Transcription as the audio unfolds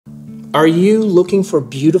Are you looking for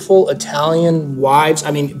beautiful Italian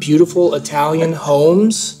beautiful Italian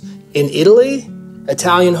homes in Italy?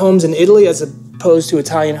 Italian homes in Italy as opposed to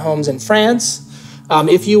Italian homes in France?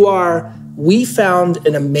 If you are, we found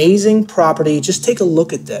an amazing property. Just take a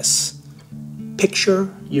look at this.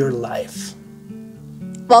 Picture your life.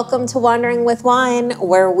 Welcome to Wandering with Wine,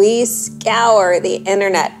 where we scour the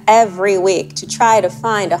internet every week to try to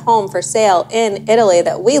find a home for sale in Italy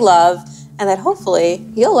that we love and that hopefully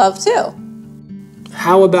you'll love too.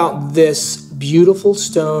 How about this beautiful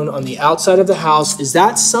stone on the outside of the house? Is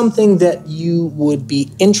that something that you would be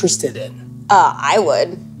interested in? I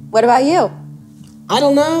would. What about you? I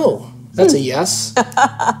don't know. That's a yes.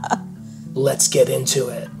 Let's get into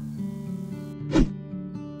it.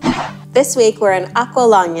 This week we're in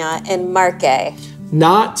Aqualogna in Marche.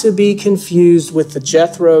 Not to be confused with the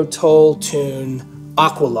Jethro Tull tune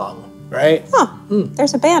Aqualung, right? Huh.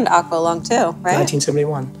 There's a band Aqualung too, right?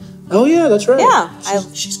 1971. Oh yeah, that's right. Yeah.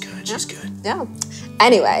 She's good. She's good. Yeah.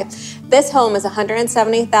 Anyway, this home is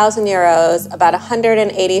 170,000 euros, about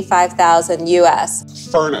 185,000 US.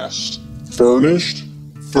 Furnished. Furnished.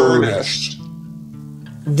 Furnished.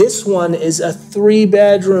 This one is a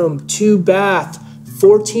 3-bedroom, 2-bath,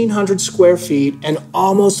 1,400 square feet, and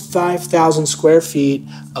almost 5,000 square feet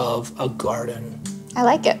of a garden. I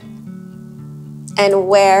like it. And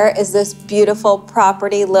where is this beautiful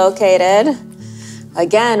property located?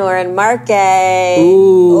 Again, we're in Marche.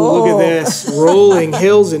 Ooh, look at this. Rolling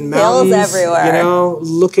hills and mountains. Hills everywhere. You know,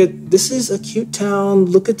 this is a cute town.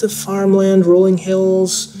 Look at the farmland, rolling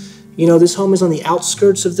hills. You know, this home is on the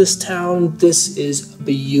outskirts of this town. This is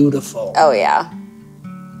beautiful. Oh, yeah.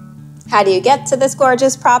 How do you get to this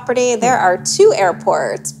gorgeous property? There are 2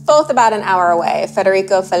 airports, both about an hour away,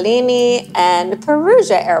 Federico Fellini and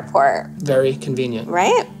Perugia Airport. Very convenient.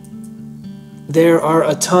 Right? There are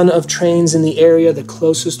a ton of trains in the area. The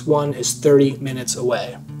closest one is 30 minutes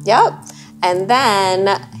away. Yep. And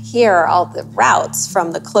then here are all the routes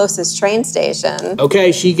from the closest train station.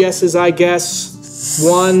 Okay, she guesses, I guess.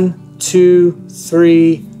 1, 2,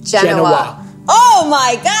 3, Genoa. Oh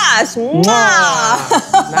my gosh! Nice.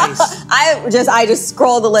 I just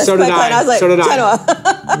scrolled the list quickly and I was like,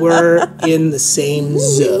 Genoa. We're in the same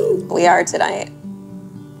zone. We are tonight.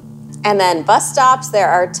 And then bus stops, there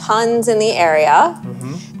are tons in the area.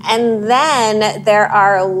 And then there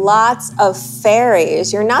are lots of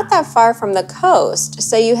ferries. You're not that far from the coast.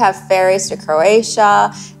 So you have ferries to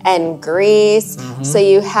Croatia and Greece. So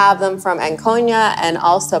you have them from Ancona and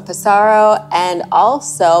also Pesaro and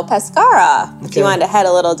also Pescara. If you wanted to head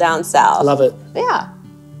a little down south. Love it. Yeah.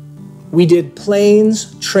 We did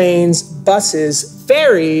planes, trains, buses,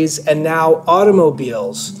 ferries, and now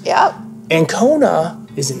automobiles. Yep. Ancona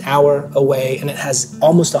is an hour away, and it has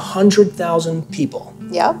almost 100,000 people.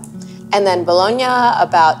 Yep. And then Bologna,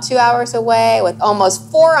 about 2 hours away with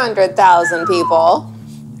almost 400,000 people.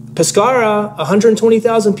 Pescara,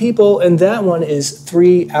 120,000 people, and that one is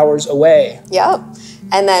 3 hours away. Yep.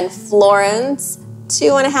 And then Florence,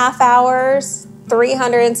 2.5 hours,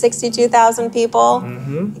 362,000 people.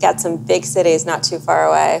 You got some big cities not too far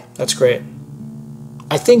away. That's great.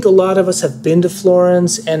 I think a lot of us have been to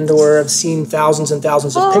Florence or have seen thousands and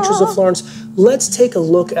thousands of pictures of Florence. Let's take a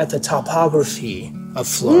look at the topography of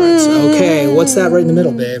Florence. Okay, what's that right in the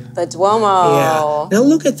middle, babe? The Duomo. Yeah. Now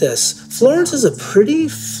look at this. Florence is a pretty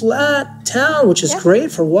flat town, which is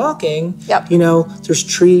great for walking. Yep. You know, there's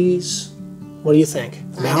trees. What do you think?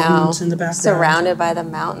 Mountains in the background. Surrounded by the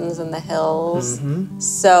mountains and the hills.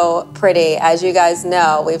 So pretty. As you guys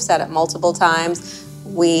know, we've said it multiple times,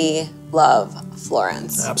 we love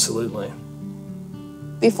Florence. Absolutely.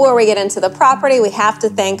 Before we get into the property, we have to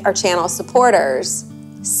thank our channel supporters.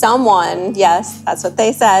 Someone, yes, that's what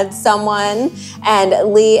they said, someone,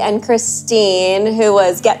 and Lee and Christine, who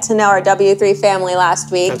was Get to Know Our W3 family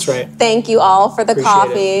last week. That's right. Thank you all for the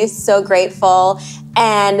coffee. So grateful.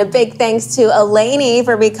 And a big thanks to Eleni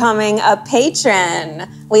for becoming a patron.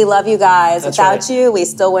 We love you guys. Without you, we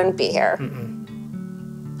still wouldn't be here.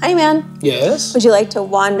 Honey man. Yes? Would you like to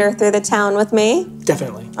wander through the town with me?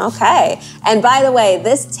 Definitely. Okay. And by the way,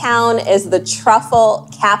 this town is the truffle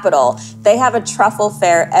capital. They have a truffle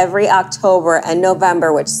fair every October and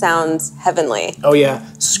November, which sounds heavenly. Oh yeah.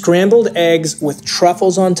 Scrambled eggs with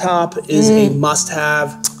truffles on top is a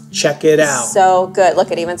must-have. Check it out. So good. Look,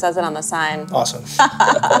 it even says it on the sign. Awesome.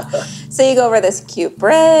 So you go over this cute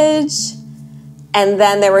bridge, and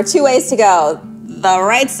then there were 2 ways to go. The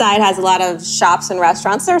right side has a lot of shops and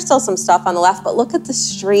restaurants. There's still some stuff on the left, but look at the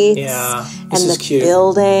streets Yeah, and the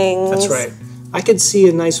buildings. That's right. I could see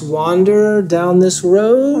a nice wander down this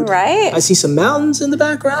road. Right? I see some mountains in the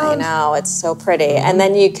background. I know, it's so pretty. And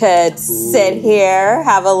then you could sit here,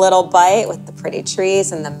 have a little bite with the pretty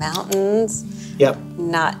trees and the mountains. Yep.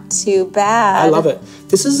 Not too bad. I love it.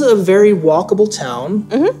 This is a very walkable town.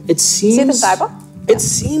 It seems... See the sidewalk?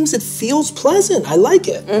 It feels pleasant. I like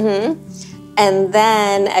it. And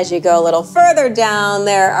then as you go a little further down,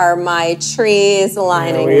 there are my trees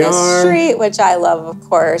lining the street, which I love, of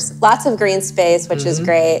course. Lots of green space, which is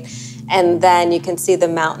great. And then you can see the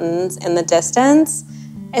mountains in the distance.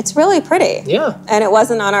 It's really pretty. Yeah. And it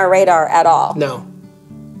wasn't on our radar at all. No.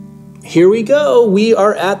 Here we go. We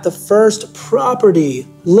are at the first property.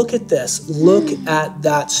 Look at this. Look at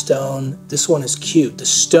that stone. This one is cute. The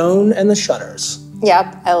stone and the shutters.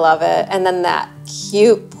 Yep, I love it. And then that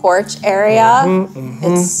cute porch area.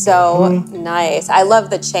 It's so nice. I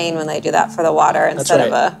love the chain when they do that for the water instead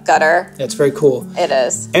of a gutter. It's very cool. It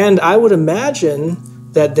is. And I would imagine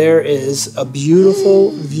that there is a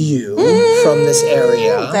beautiful view from this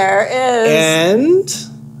area. There is.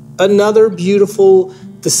 And another beautiful,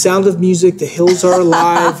 the Sound of Music, the Hills Are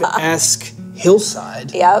Alive-esque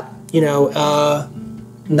hillside. Yep. You know,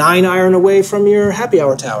 9 iron away from your happy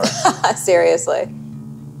hour tower. Seriously.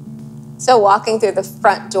 So walking through the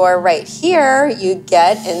front door right here, you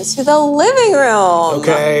get into the living room.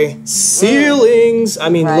 Okay. Ceilings. I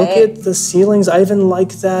mean, look at the ceilings. I even like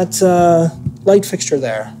that light fixture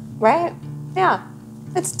there. Right? Yeah.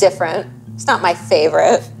 It's different. It's not my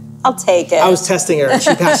favorite. I'll take it. I was testing her.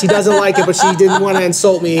 She doesn't like it, but she didn't want to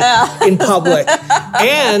insult me in public.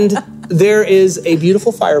 And there is a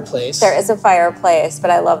beautiful fireplace. There is a fireplace,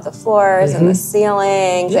 but I love the floors and the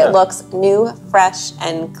ceilings. Yeah. It looks new, fresh,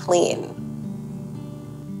 and clean.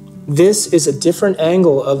 This is a different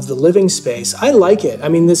angle of the living space. I like it. I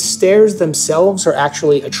mean, the stairs themselves are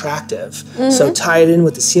actually attractive. So tie it in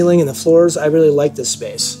with the ceiling and the floors. I really like this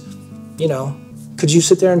space. You know, could you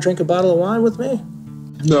sit there and drink a bottle of wine with me?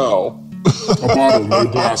 No. A bottle, no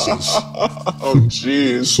glasses. Oh,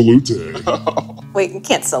 jeez. Salute. We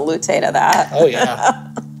can't salute to that. Oh,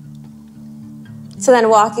 yeah. So then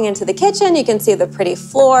walking into the kitchen, you can see the pretty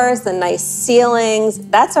floors, the nice ceilings.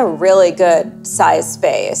 That's a really good size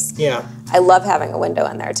space. Yeah. I love having a window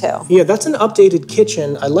in there too. Yeah, that's an updated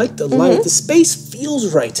kitchen. I like the light. The space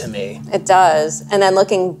feels right to me. It does. And then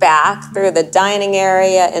looking back through the dining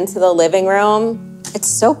area into the living room, it's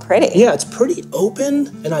so pretty. Yeah, it's pretty open,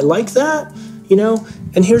 and I like that, you know?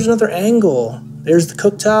 And here's another angle. There's the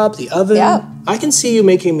cooktop, the oven. Yeah. I can see you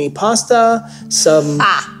making me pasta, some,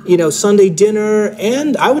 you know, Sunday dinner,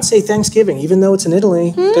 and I would say Thanksgiving, even though it's in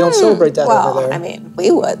Italy. They don't celebrate that over there. I mean, we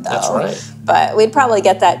would, though. That's right. But we'd probably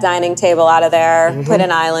get that dining table out of there, put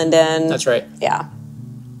an island in. That's right. Yeah.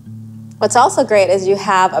 What's also great is you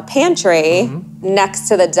have a pantry next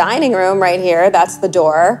to the dining room right here. That's the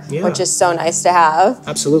door, which is so nice to have.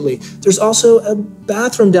 Absolutely. There's also a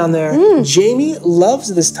bathroom down there. Jamie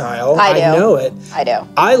loves this tile. I do. I know it. I do.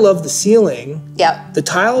 I love the ceiling. Yep. The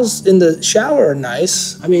tiles in the shower are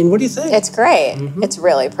nice. I mean, what do you think? It's great. It's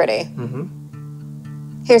really pretty.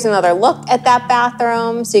 Here's another look at that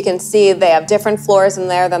bathroom. So you can see they have different floors in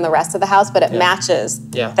there than the rest of the house, but it matches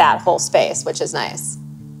that whole space, which is nice.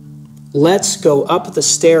 Let's go up the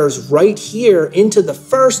stairs right here into the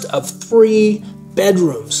first of 3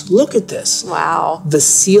 bedrooms. Look at this. Wow. The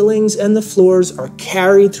ceilings and the floors are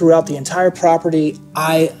carried throughout the entire property.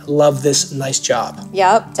 I love this. Nice job.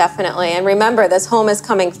 Yep, definitely. And remember, this home is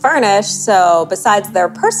coming furnished, so besides their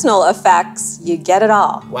personal effects, you get it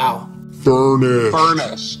all. Wow.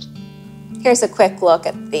 Furnished. Here's a quick look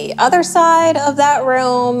at the other side of that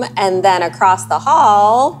room, and then across the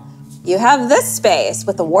hall, you have this space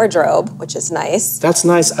with a wardrobe, which is nice. That's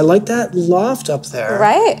nice. I like that loft up there.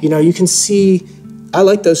 Right. You know, you can see, I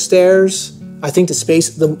like those stairs. I think the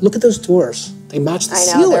space, look at those doors. They match the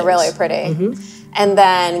ceilings. I know, they're really pretty. And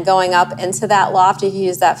then going up into that loft, you can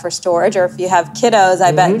use that for storage, or if you have kiddos,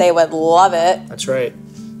 I bet they would love it. That's right.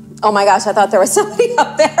 Oh my gosh, I thought there was somebody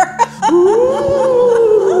up there.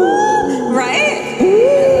 Right?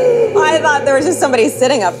 I thought there was just somebody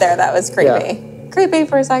sitting up there. That was creepy. Yeah. Creepy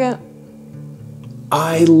for a second.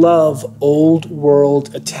 I love old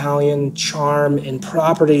world Italian charm in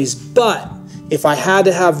properties, but if I had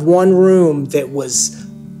to have one room that was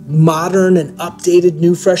modern and updated,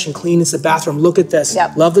 new, fresh, and clean, it's the bathroom. Look at this.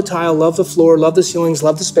 Yep. Love the tile, love the floor, love the ceilings,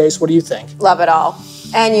 love the space. What do you think? Love it all.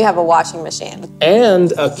 And you have a washing machine.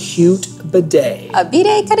 And a cute bidet. A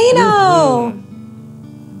bidet carino.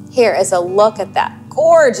 Here is a look at that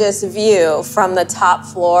gorgeous view from the top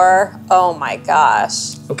floor. Oh my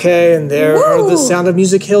gosh. Okay, and there are the Sound of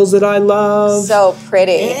Music hills that I love. So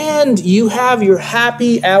pretty. And you have your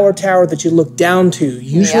happy hour tower that you look down to.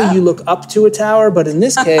 Usually you look up to a tower, but in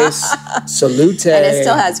this case, salute. And it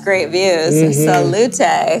still has great views. Salute.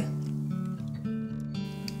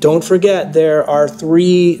 Don't forget, there are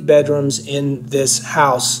 3 bedrooms in this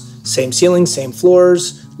house. Same ceilings, same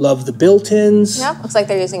floors. Love the built-ins. Yep, looks like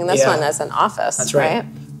they're using this one as an office. That's right.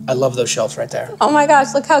 I love those shelves right there. Oh my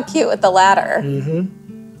gosh, look how cute with the ladder.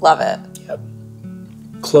 Love it. Yep.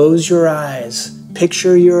 Close your eyes.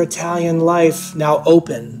 Picture your Italian life now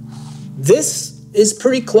open. This is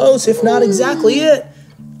pretty close, if not exactly it.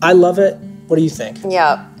 I love it. What do you think?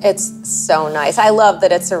 Yep, it's so nice. I love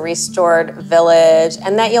that it's a restored village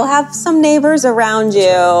and that you'll have some neighbors around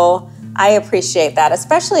you. I appreciate that,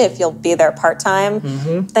 especially if you'll be there part-time.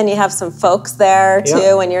 Then you have some folks there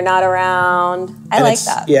too when you're not around. I like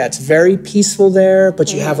that. Yeah, it's very peaceful there,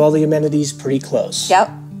 but you have all the amenities pretty close. Yep.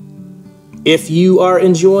 If you are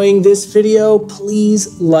enjoying this video,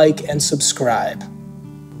 please like and subscribe.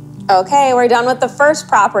 Okay, we're done with the first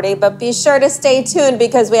property, but be sure to stay tuned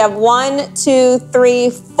because we have 1, 2, 3,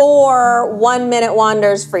 4 1-minute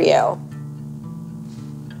wonders for you.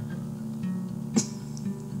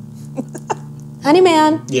 Honey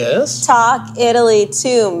man, Yes? talk Italy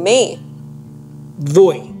to me.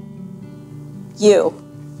 Voi. You.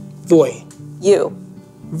 Voi. You.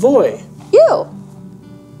 Voi. You.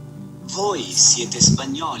 Voi siete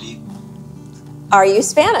spagnoli? Are you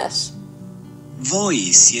Spanish?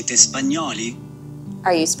 Voi siete spagnoli?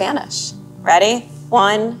 Are you Spanish? Ready?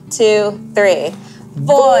 1, 2, 3.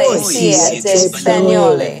 Voi siete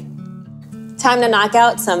spagnoli. Time to knock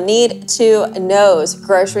out some need-to-knows.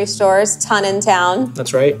 Grocery stores, ton in town.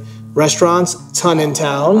 That's right. Restaurants, ton in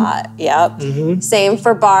town. Yep. Same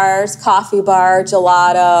for bars, coffee bar,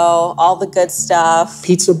 gelato, all the good stuff.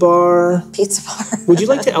 Pizza bar. Pizza bar. Would you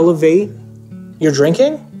like to elevate your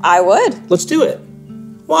drinking? I would. Let's do it.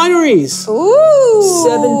 Wineries. Ooh.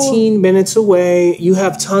 17 minutes away. You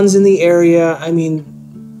have tons in the area. I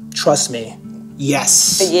mean, trust me.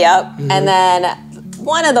 Yes. Yep. And then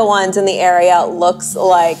one of the ones in the area looks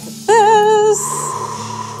like this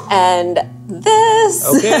and this.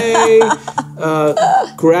 Okay.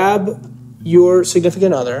 Grab your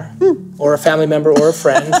significant other or a family member or a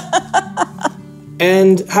friend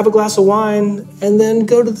and have a glass of wine and then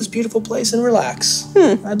go to this beautiful place and relax.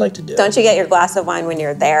 I'd like to do it. Don't you get your glass of wine when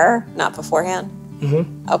you're there, not beforehand?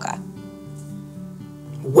 Okay.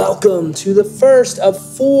 Welcome to the first of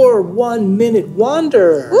 4 1-minute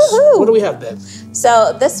wonders. Woohoo. What do we have, babe?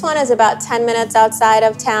 So this one is about 10 minutes outside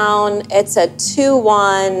of town. It's a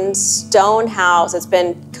 2-1 stone house. It's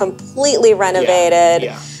been completely renovated.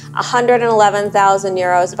 Yeah. 111,000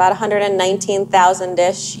 euros, about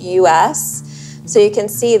 119,000-ish US. So you can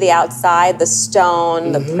see the outside, the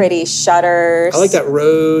stone, the pretty shutters. I like that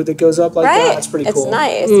road that goes up like that. That's pretty cool. It's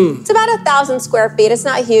nice. It's about 1,000 square feet. It's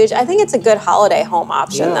not huge. I think it's a good holiday home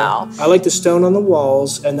option, though. I like the stone on the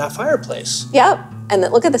walls and that fireplace. Yep. And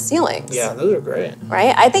look at the ceilings. Yeah, those are great.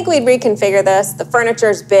 Right? I think we'd reconfigure this. The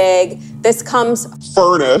furniture's big. This comes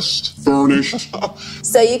Furnished.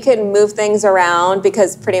 so you can move things around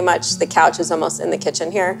because pretty much the couch is almost in the kitchen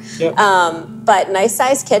here. Yep. But nice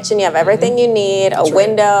sized kitchen. You have everything you need. A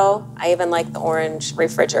window. I even like the orange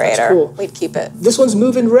refrigerator. That's cool. We'd keep it. This one's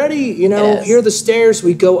moving ready. You know, It is. here are the stairs.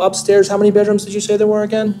 We go upstairs. How many bedrooms did you say there were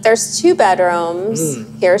again? There's 2 bedrooms.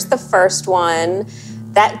 Here's the first one.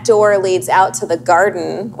 That door leads out to the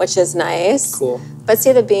garden, which is nice. Cool. But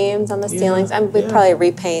see the beams on the ceilings? We'd probably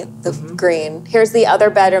repaint the green. Here's the other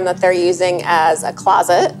bedroom that they're using as a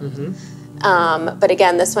closet. But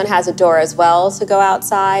again, this one has a door as well to go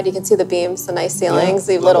outside. You can see the beams, the nice ceilings,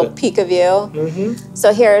 the little peek of view.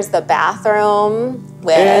 So here's the bathroom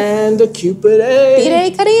with And a Cupid A.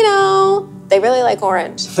 Vide Carino. They really like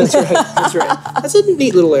orange. That's right. That's right. That's a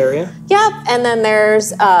neat little area. Yep, and then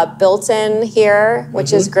there's built-in here,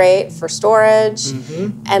 which is great for storage.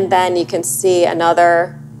 And then you can see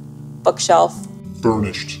another bookshelf.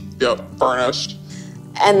 Furnished. Yep, furnished.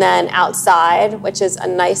 And then outside, which is a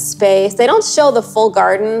nice space. They don't show the full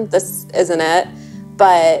garden. This isn't it.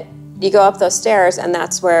 But you go up those stairs, and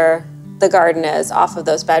that's where the garden is, off of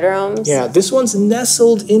those bedrooms. Yeah, this one's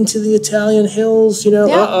nestled into the Italian hills. You know,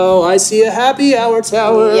 Yep. uh-oh, I see a happy hour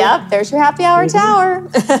tower. Yep, there's your happy hour tower.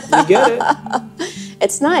 You get it.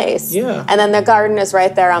 It's nice. Yeah. And then the garden is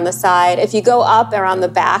right there on the side. If you go up around the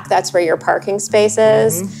back, that's where your parking space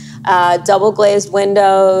is. Double glazed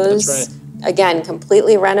windows. That's right. Again,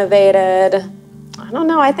 completely renovated. I don't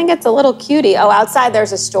know. I think it's a little cutie. Oh, outside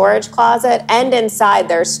there's a storage closet, and inside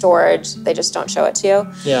there's storage. They just don't show it to you.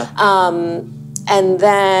 Yeah. And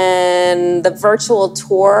then the virtual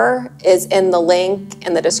tour is in the link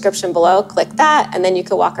in the description below. Click that, and then you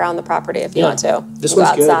can walk around the property if you want to. This Go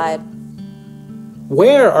one's good. outside.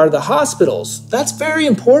 Where are the hospitals? That's very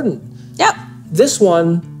important. Yep. This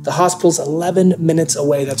one, the hospital's 11 minutes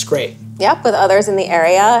away. That's great. Yep, with others in the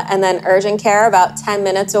area. And then urgent care about 10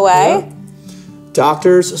 minutes away. Yeah.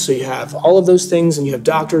 Doctors, so you have all of those things, and you have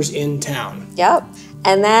doctors in town. Yep.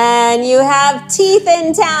 And then you have teeth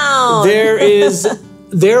in town.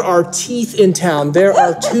 There are teeth in town. There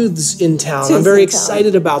are tooths in town. I'm very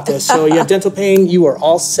excited about this. So you have dental pain, you are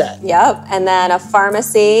all set. Yep. And then a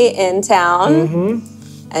pharmacy in town.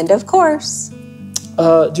 And of course,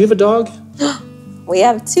 do you have a dog? we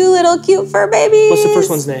have 2 little cute fur babies. What's the first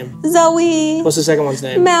one's name? Zoe. What's the second one's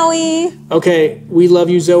name? Maui. Okay, we love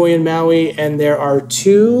you, Zoe and Maui, and there are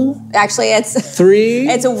 2, Actually, it's 3,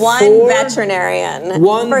 it's 1 4, veterinarian.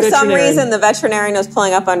 One For some veterinarian. reason, the veterinarian was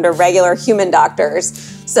pulling up under regular human doctors.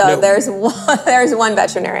 So No. there's one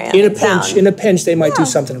veterinarian In a town. pinch, they might do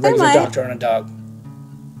something. A they regular might. doctor on a dog.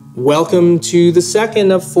 Welcome to the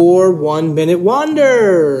second of 4 1-minute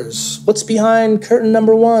wonders. What's behind curtain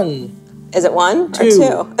number 1? Is it 1 2. or 2?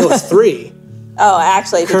 No, it's 3. Oh,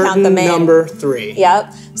 actually, if you count the Curtain main. number 3.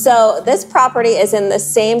 Yep. So this property is in the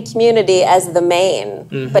same community as the main,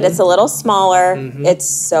 but it's a little smaller. It's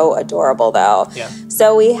so adorable, though. Yeah.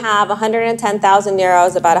 So we have 110,000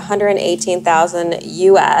 euros, about 118,000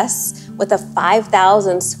 US, with a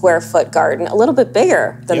 5,000 square foot garden, a little bit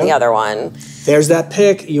bigger than the Yep. other one. There's that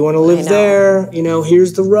pic. You want to I live know. there. You know,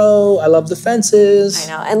 here's the row. I love the fences.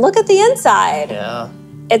 I know. And look at the inside. Yeah.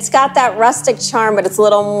 It's got that rustic charm, but it's a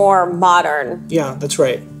little more modern. Yeah, that's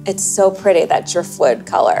right. It's so pretty, that driftwood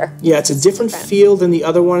color. Yeah, it's a different feel than the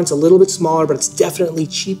other one. It's a little bit smaller, but it's definitely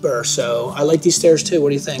cheaper. So I like these stairs too. What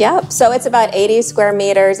do you think? Yep. So it's about 80 square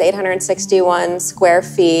meters, 861 square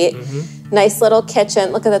feet. Nice little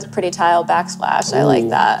kitchen. Look at that pretty tile backsplash. I like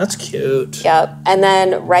that. That's cute. Yep. And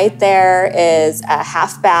then right there is a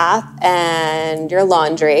half bath and your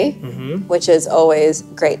laundry, which is always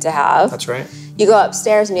great to have. That's right. You go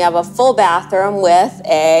upstairs and you have a full bathroom with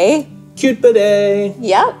a, Cute bidet.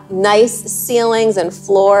 yep, nice ceilings and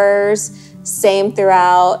floors, same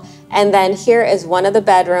throughout. And then here is one of the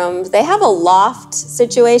bedrooms. They have a loft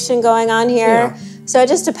situation going on here. Yeah. So it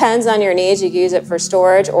just depends on your needs. You can use it for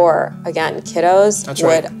storage or, again, kiddos That's would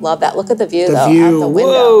right. love that. Look at the view, The though, view. out the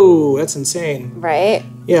window. Whoa, that's insane. Right?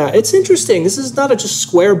 Yeah, it's interesting. This is not a just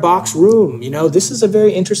square box room. You know, this is a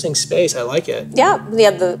very interesting space. I like it. Yeah, you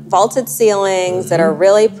have the vaulted ceilings that are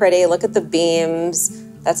really pretty. Look at the beams.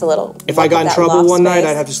 That's a little. If I got in trouble one night,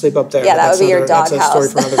 I'd have to sleep up there. Yeah, that That's would be your another- That's a story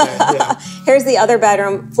doghouse. for another day. Yeah. Here's the other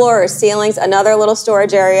bedroom: floors, ceilings, another little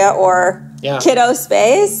storage area or Yeah. kiddo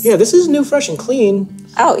space. Yeah, this is new, fresh, and clean.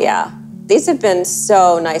 Oh yeah, these have been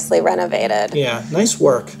so nicely renovated. Yeah, nice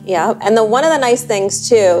work. Yeah, and one of the nice things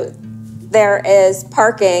too, there is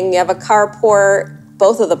parking. You have a carport.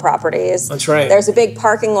 Both of the properties. That's right. There's a big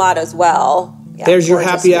parking lot as well. Yeah, There's your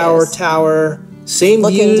gorgeous happy hour views. tower. Same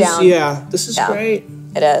Looking views. down. Yeah, this is Yeah. great.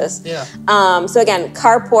 It is. Yeah. So again,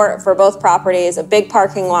 carport for both properties, a big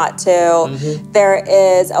parking lot too. Mm-hmm. There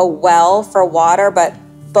is a well for water, but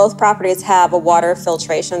both properties have a water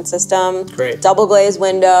filtration system. Great. Double glazed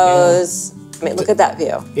windows. I mean, look at that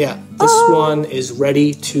view. Yeah, this one is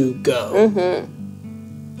ready to go.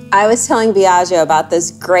 I was telling Biaggio about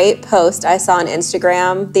this great post I saw on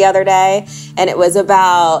Instagram the other day, and it was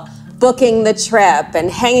about booking the trip and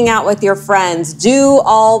hanging out with your friends. Do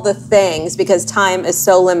all the things because time is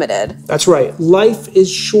so limited. That's right. Life is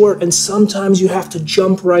short, and sometimes you have to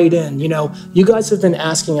jump right in. You know, you guys have been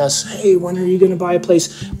asking us, hey, when are you going to buy a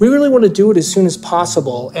place? We really want to do it as soon as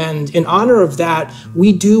possible. And in honor of that,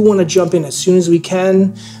 we do want to jump in as soon as we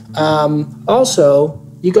can. Also,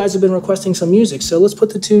 you guys have been requesting some music, so let's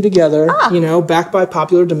put the two together. You know, backed by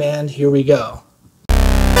popular demand. Here we go.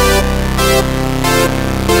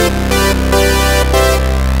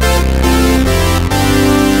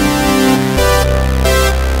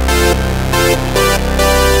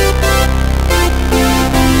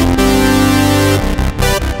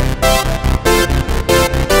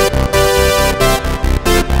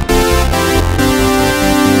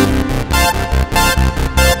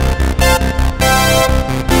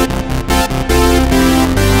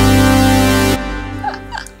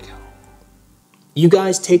 You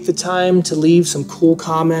guys take the time to leave some cool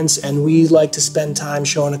comments, and we like to spend time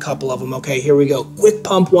showing a couple of them. Okay, here we go. Quick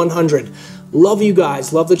Pump 100. Love you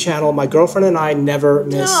guys. Love the channel. My girlfriend and I never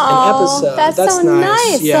miss an episode. That's so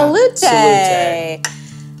nice. Yeah. Salute. Salute.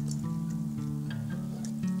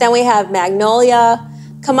 Then we have Magnolia.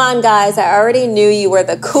 Come on, guys, I already knew you were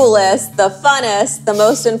the coolest, the funnest, the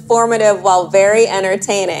most informative, while very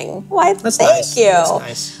entertaining. Why, That's thank nice. you. That's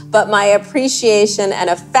nice. But my appreciation and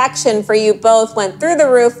affection for you both went through the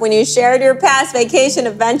roof when you shared your past vacation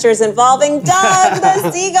adventures involving Doug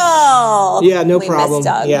the seagull. Yeah, no We problem. miss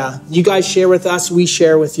Doug. Yeah, you guys share with us, we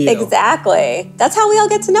share with you. Exactly. That's how we all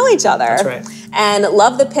get to know each other. That's right. And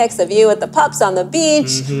love the pics of you with the pups on the beach.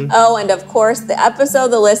 Mm-hmm. Oh, and of course, the episode,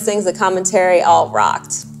 the listings, the commentary, all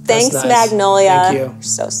rocked. Thanks, nice. Magnolia. Thank you. You're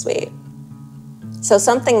so sweet. So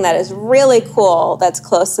something that is really cool that's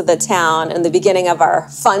close to the town and the beginning of our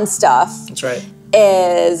fun stuff That's right.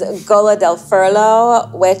 is Gola del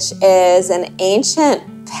Furlo, which is an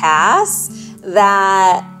ancient pass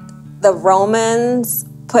that the Romans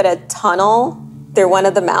put a tunnel through one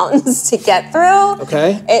of the mountains to get through.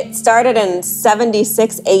 Okay. It started in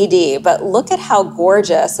 76 AD, but look at how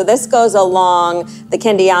gorgeous. So this goes along the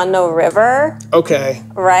Candiano River, Okay.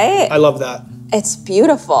 right? I love that. It's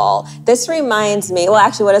beautiful. This reminds me, well,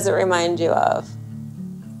 actually, what does it remind you of?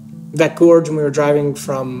 That gorge when we were driving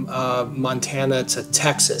from Montana to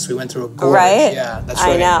Texas. We went through a gorge. Right? Yeah, that's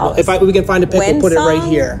I right. know. Well, if we can find a pic, we'll put it right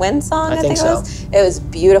here. Windsong, I think so. it was. It was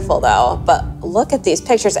beautiful, though. But look at these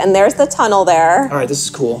pictures. And there's the tunnel there, All right, this is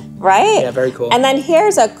cool. right? Yeah, very cool. And then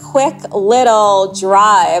here's a quick little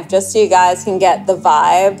drive just so you guys can get the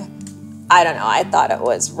vibe. I don't know. I thought it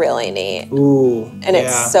was really neat. Ooh. And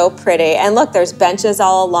it's so pretty. And look, there's benches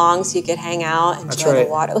all along so you could hang out, enjoy That's right. the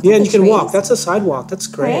water. Look Yeah, at and the you can walk. trees. That's a sidewalk. That's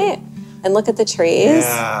great. Right? And look at the trees.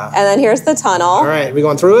 Yeah. And then here's the tunnel. All right, we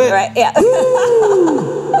going through it? Right, yeah.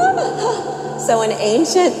 So an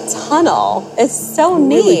ancient tunnel. It's so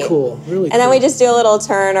neat. Really cool. Really cool. And then we just do a little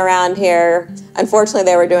turn around here. Unfortunately,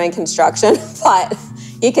 they were doing construction, but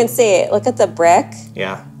you can see it. Look at the brick.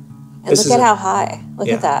 Yeah. And look at how high. Look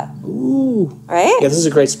yeah. at that. Ooh. Right? Yeah, this is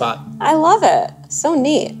a great spot. I love it. So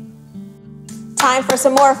neat. Time for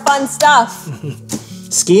some more fun stuff.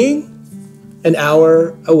 Skiing, an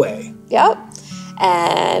hour away. Yep.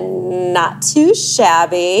 And not too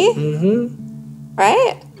shabby. Mm-hmm.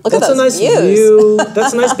 Right? Look That's at a those nice views. view.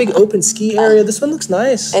 That's a nice big open ski area. This one looks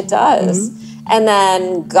nice. It does. Mm-hmm. And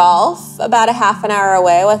then golf, about a half an hour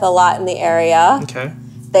away with a lot in the area. Okay.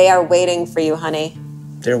 They are waiting for you, honey.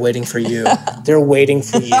 They're waiting for you. They're waiting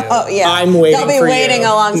for you. Oh, yeah. I'm waiting for you. They'll be waiting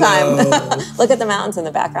a long time. No. Look at the mountains in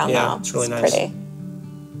the background, Yeah, though. it's really nice. Pretty.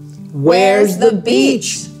 Where's the the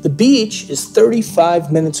beach? The beach is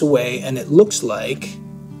 35 minutes away, and it looks like,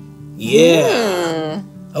 okay.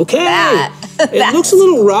 It looks a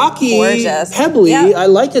little rocky, gorgeous. pebbly. Yep. I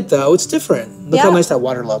like it though. It's different. Look how Yep. nice that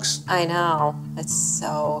water looks. I know. It's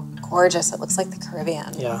so gorgeous. It looks like the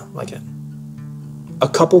Caribbean. Yeah, like it. A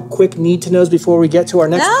couple quick need to knows before we get to our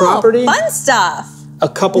next No, property. fun stuff. A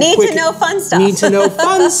couple Need quick to know fun stuff. Need to know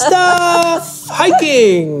fun stuff.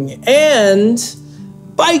 Hiking and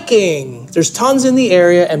biking. There's tons in the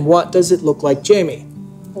area, and what does it look like, Jamie?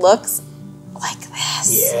 Looks like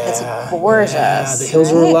this. Yeah, It's gorgeous. Yeah, the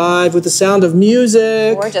hills are right? alive with the sound of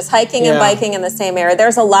music. Gorgeous. Hiking and Yeah. biking in the same area.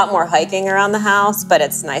 There's a lot more hiking around the house, but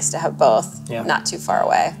it's nice to have both. Yeah. Not too far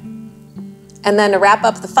away. And then to wrap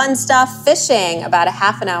up the fun stuff, fishing about a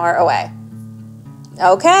half an hour away.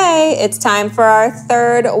 Okay, it's time for our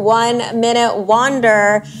third 1 minute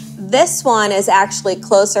wander. This one is actually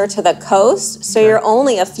closer to the coast, so you're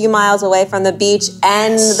only a few miles away from the beach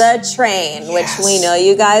and the train, which we know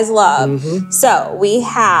you guys love. So we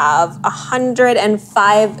have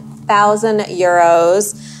 105,000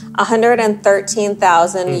 euros,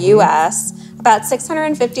 113,000 US, about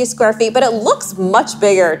 650 square feet, but it looks much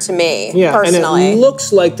bigger to me, Yeah, personally. and it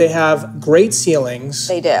looks like they have great ceilings.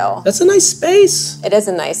 They do. That's a nice space. It is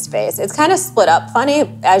a nice space. It's kind of split up funny,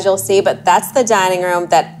 as you'll see, but that's the dining room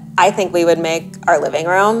that I think we would make our living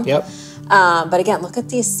room. Yep. But again, look at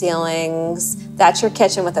these ceilings. That's your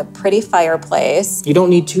kitchen with a pretty fireplace. You don't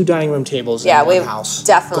need two dining room tables Yeah, in we one house.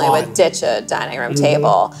 definitely Gone. would ditch a dining room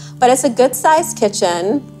table. But it's a good sized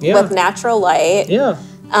kitchen Yeah. with natural light. Yeah.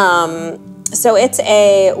 So it's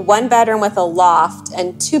a 1 bedroom with a loft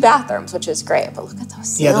and 2 bathrooms, which is great. But look at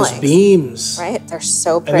those Yeah, ceilings. those beams. Right? They're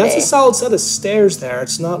so And pretty. that's a solid set of stairs there.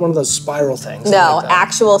 It's not one of those spiral things. I No, like that.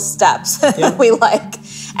 actual steps we like.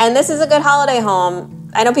 And this is a good holiday home.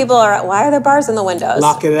 I know people are, why are there bars in the windows?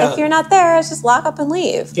 Lock it up. If you're not there, it's just lock up and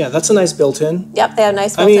leave. Yeah, that's a nice built-in. Yep, they have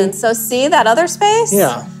nice I built-in. mean- So see that other space?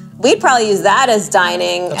 Yeah. We'd probably use that as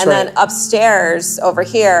dining, That's and right. then upstairs over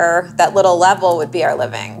here, that little level would be our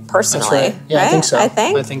living, personally. That's right. Yeah, right? I think so. I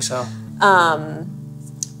think. I think so.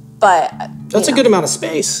 But That's a good amount of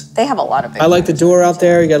space. they have a lot of big I like the door out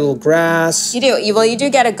there. You got a little grass. You do. You do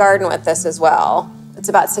get a garden with this as well. It's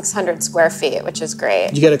about 600 square feet, which is great.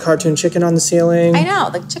 You get a cartoon chicken on the ceiling. I know,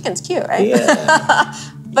 the chicken's cute, right? Yeah.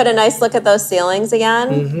 But a nice look at those ceilings again.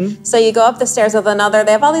 Mm-hmm. So you go up the stairs with another.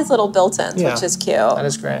 They have all these little built-ins, Yeah. which is cute. That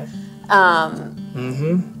is great.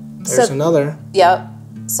 There's another. Yep.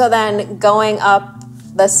 So then going up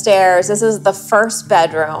the stairs, this is the first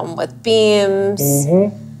bedroom with beams.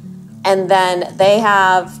 Mm-hmm. And then they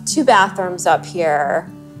have 2 bathrooms up here.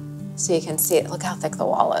 So you can see it. Look how thick the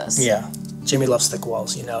wall is. Yeah. Jimmy loves thick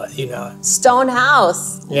walls. You know it. You know it. Stone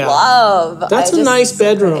house. Yeah. Love. That's a nice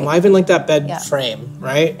bedroom. I even like that bed Yeah. frame,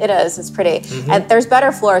 right? It is. It's pretty. Mm-hmm. And there's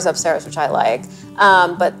better floors upstairs, which I like.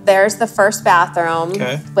 But there's the first bathroom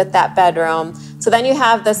with that bedroom. So then you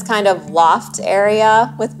have this kind of loft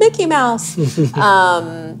area with Mickey Mouse.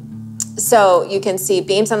 So you can see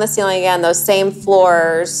beams on the ceiling again, those same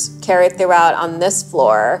floors carried throughout on this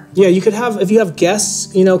floor. Yeah, you could have, if you have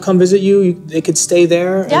guests, you know, come visit you, they could stay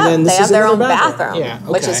there. Yeah, and then this they have is their another own bathroom, Yeah,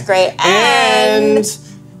 which okay. is great. And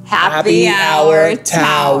Happy Hour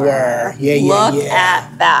Tower. Yeah, Look yeah.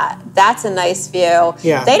 at that. That's a nice view.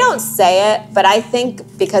 Yeah. They don't say it, but I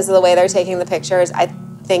think because of the way they're taking the pictures, I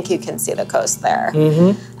think you can see the coast there.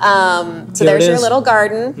 Mm-hmm. So There it there's your is. little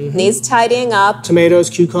garden. Needs tidying up. Tomatoes,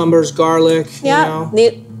 cucumbers, garlic. Yeah. You know.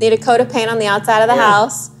 Need a coat of paint on the outside of the Yeah.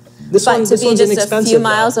 house. This But one, to this be one's just a inexpensive. few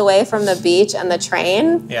miles away from the beach and the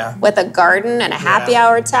train, Yeah. with a garden and a happy Yeah.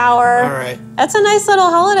 hour tower. All right. That's a nice little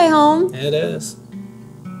holiday home. It is.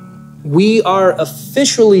 We are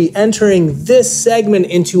officially entering this segment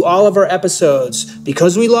into all of our episodes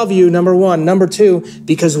because we love you, number one. Number two,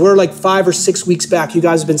 because we're like 5 or 6 weeks back. You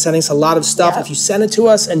guys have been sending us a lot of stuff. Yeah. If you send it to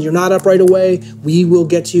us and you're not up right away, we will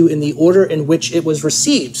get to you in the order in which it was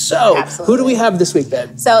received. So, Absolutely. who do we have this week,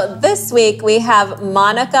 Ben? So this week we have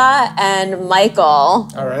Monica and Michael.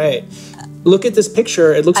 All right. Look at this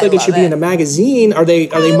picture. It looks I like it should love be it. in a magazine. Are they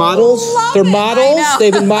models? love They're it. I models. know.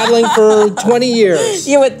 They've been modeling for 20 years.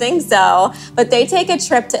 You would think so. But they take a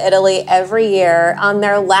trip to Italy every year. On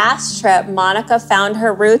their last trip, Monica found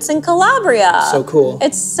her roots in Calabria. So cool.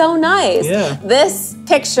 It's so nice. Yeah. This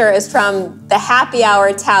picture is from the Happy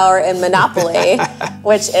Hour Tower in Monopoly,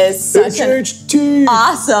 which is such an HHT.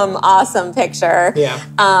 awesome picture. Yeah.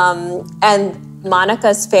 And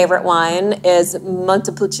Monica's favorite wine is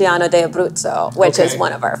Montepulciano di Abruzzo, which is Okay.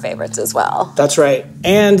 one of our favorites as well. That's right.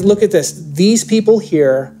 And look at this. These people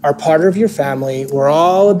here are part of your family. We're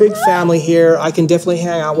all a big family here. I can definitely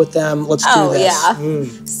hang out with them. Let's do Oh, this. yeah.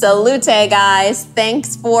 Salute, guys.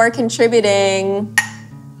 Thanks for contributing.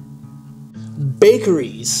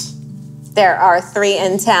 Bakeries. There are 3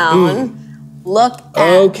 in town. Look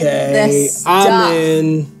at Okay. this stuff. I'm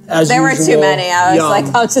in. As There were usual. too many. I was Yum. like,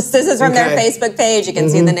 oh, this is from their Okay. Facebook page. You can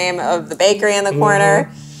see the name of the bakery in the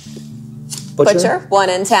corner. Butcher, 1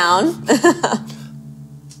 in town.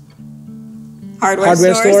 Hardware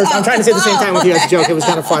stores. I'm trying to say it at the same time with you as a joke. It was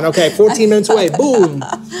kind of fun. Okay, 14 minutes away. Boom.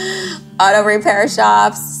 Auto repair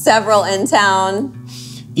shops, several in town.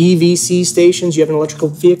 EVC stations. You have an electrical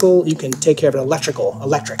vehicle. You can take care of it. Electric.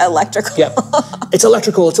 Electrical. Yep. It's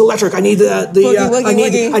electrical. It's electric. I need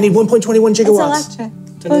woogie. I need 1.21 It's gigawatts. electric.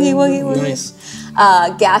 Boogie, woogie, woogie. Nice.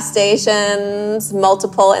 Gas stations,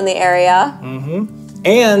 multiple in the area.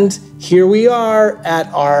 And here we are at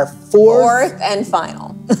our fourth Fourth and final.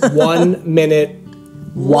 1 minute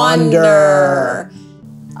wonder.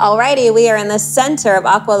 Alrighty, we are in the center of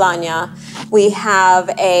Aquilania. We have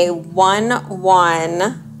a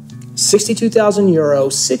 1-1. 62,000 euro,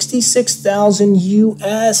 66,000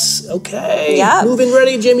 US. Okay. Yep. Moving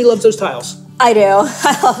ready. Jamie loves those tiles. I do.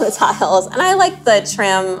 I love the tiles. And I like the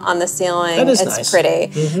trim on the ceiling. That is it's nice.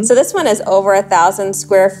 pretty. So this one is over 1,000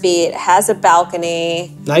 square feet, has a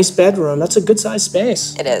balcony. Nice bedroom. That's a good sized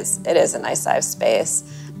space. It is. It is a nice size space.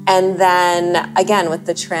 And then again with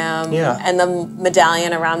the trim and the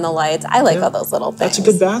medallion around the lights. I like all those little things. That's a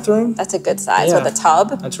good bathroom. That's a good size Yeah. with a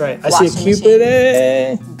tub. That's right. I see a Washing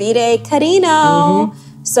cupid. machine. Bidet Carino.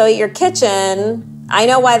 So your kitchen, I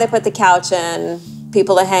know why they put the couch in,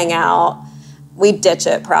 people to hang out. We'd ditch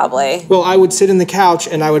it probably. Well, I would sit in the couch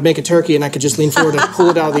and I would make a turkey and I could just lean forward and pull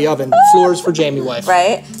it out of the oven. Floors for Jamie wife.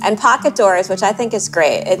 Right? And pocket doors, which I think is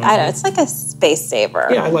great. I don't know, it's like a space saver.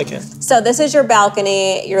 Yeah, I like it. So this is your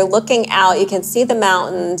balcony. You're looking out. You can see the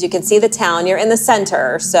mountains. You can see the town. You're in the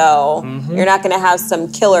center, so you're not going to have some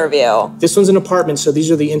killer view. This one's an apartment, so these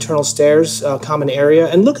are the internal stairs, common area.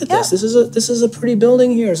 And look at this. This is a pretty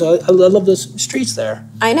building here. So I love those streets there.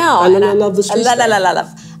 I know. I and love the streets there. love.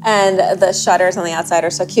 And the shutters on the outside are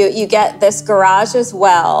so cute. You get this garage as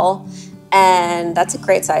well. And that's a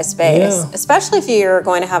great size space, Yeah. especially if you're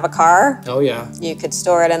going to have a car. Oh, yeah. You could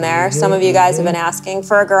store it in there. Some of you guys have been asking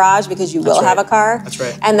for a garage because you will right. have a car. That's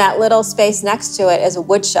right. And that little space next to it is a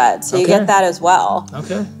woodshed, so you Okay. get that as well.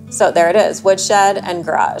 Okay. So there it is, woodshed and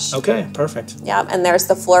garage. Okay, perfect. Yeah, and there's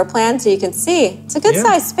the floor plan, so you can see. It's a good Yeah.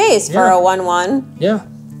 size space for Yeah. a 1-1. Yeah.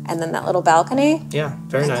 And then that little balcony. Yeah,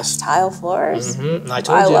 very Those nice. tile floors. I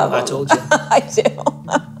told you. love I them. told you. I do.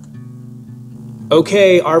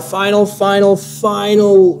 Okay, our final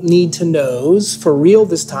need to knows for real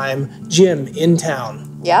this time. Gym in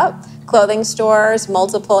town. Yep. Clothing stores,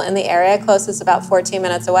 multiple in the area. Closest about 14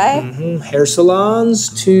 minutes away. Hair salons,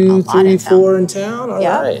 2, lot 3, in 4 in town. All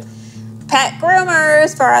Yeah. right. Pet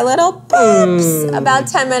groomers for our little pups, about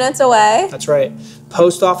 10 minutes away. That's right.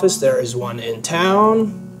 Post office, there is one in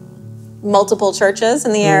town. Multiple churches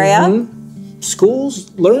in the area.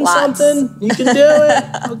 Schools, learn Lots. something. You can do it.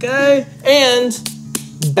 Okay. And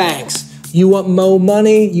banks. You want mo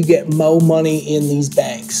money, you get mo money in these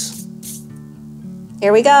banks.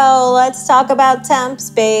 Here we go. Let's talk about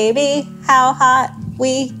temps, baby. How hot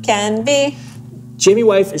we can be. Jamie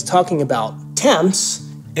Wife is talking about temps,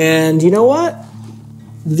 and you know what?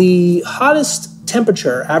 The hottest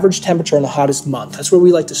temperature, average temperature in the hottest month, that's where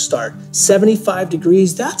we like to start. 75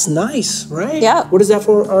 degrees, that's nice, right? Yeah. What is that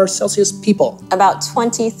for our Celsius people? About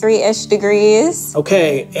 23-ish degrees.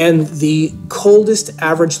 Okay, and the coldest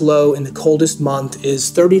average low in the coldest month is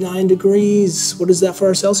 39 degrees. What is that for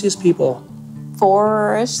our Celsius people?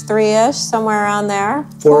 4-ish, 3-ish, somewhere around there.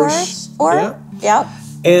 Four-ish. 4? Yeah. Yep.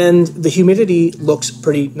 And the humidity looks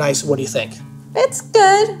pretty nice. What do you think? It's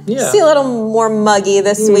good. Yeah. See a little more muggy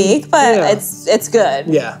this week, but yeah. it's good.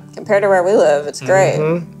 Yeah. Compared to where we live, it's great.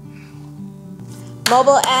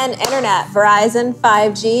 Mobile and internet, Verizon,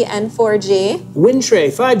 5G and 4G. Windtray,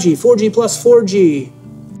 5G, 4G plus 4G.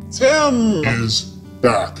 Tim Is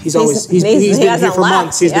back. He's been he here hasn't for left.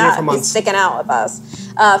 months. He's been here for He's months. sticking out with us.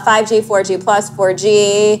 5G, 4G plus,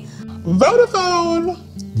 4G, Vodafone.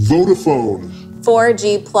 Vodafone.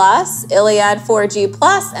 4G plus, Iliad 4G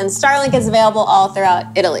plus, and Starlink is available all throughout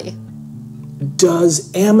Italy.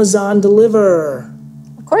 Does Amazon deliver?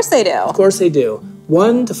 Of course they do. Of course they do.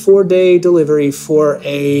 1 to 4 day delivery for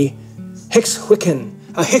a Hickswicken.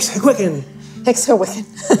 Hickswicken.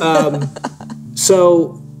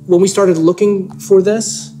 So when we started looking for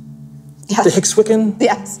this, Yes. the Hickswicken,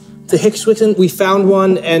 Yes. we found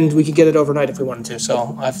one and we could get it overnight if we wanted to.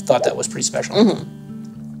 So I thought that was pretty special.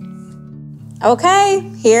 Okay,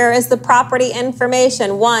 here is the property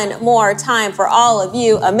information one more time for all of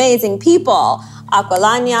you amazing people.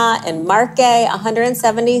 Aquilania in Marche,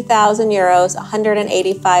 170,000 euros,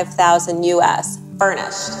 185,000 US,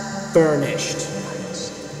 furnished. Furnished.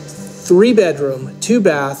 3 bedroom, 2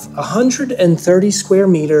 bath, 130 square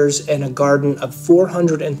meters, and a garden of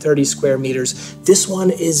 430 square meters. This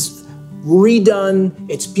one is redone.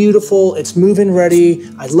 It's beautiful. It's move-in ready.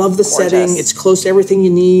 I love the setting. It's close to everything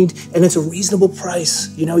you need, and it's a reasonable price.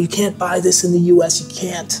 You know, you can't buy this in the U.S. You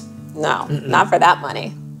can't. No, not for that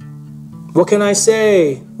money. What can I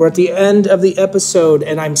say? We're at the end of the episode,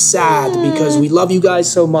 and I'm sad because we love you guys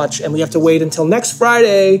so much, and we have to wait until next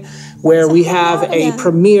Friday where we have a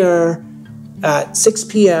premiere at 6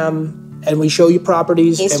 p.m., and we show you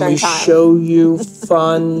properties, Eastern and we time. show you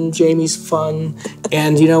fun. Jamie's fun.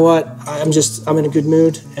 And you know what? I'm in a good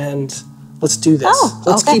mood, and let's do this. Oh,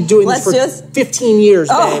 let's okay. keep doing Let's this for just- 15 years,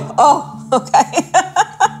 babe. Okay.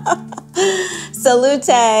 Salute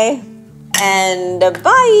and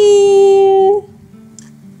bye.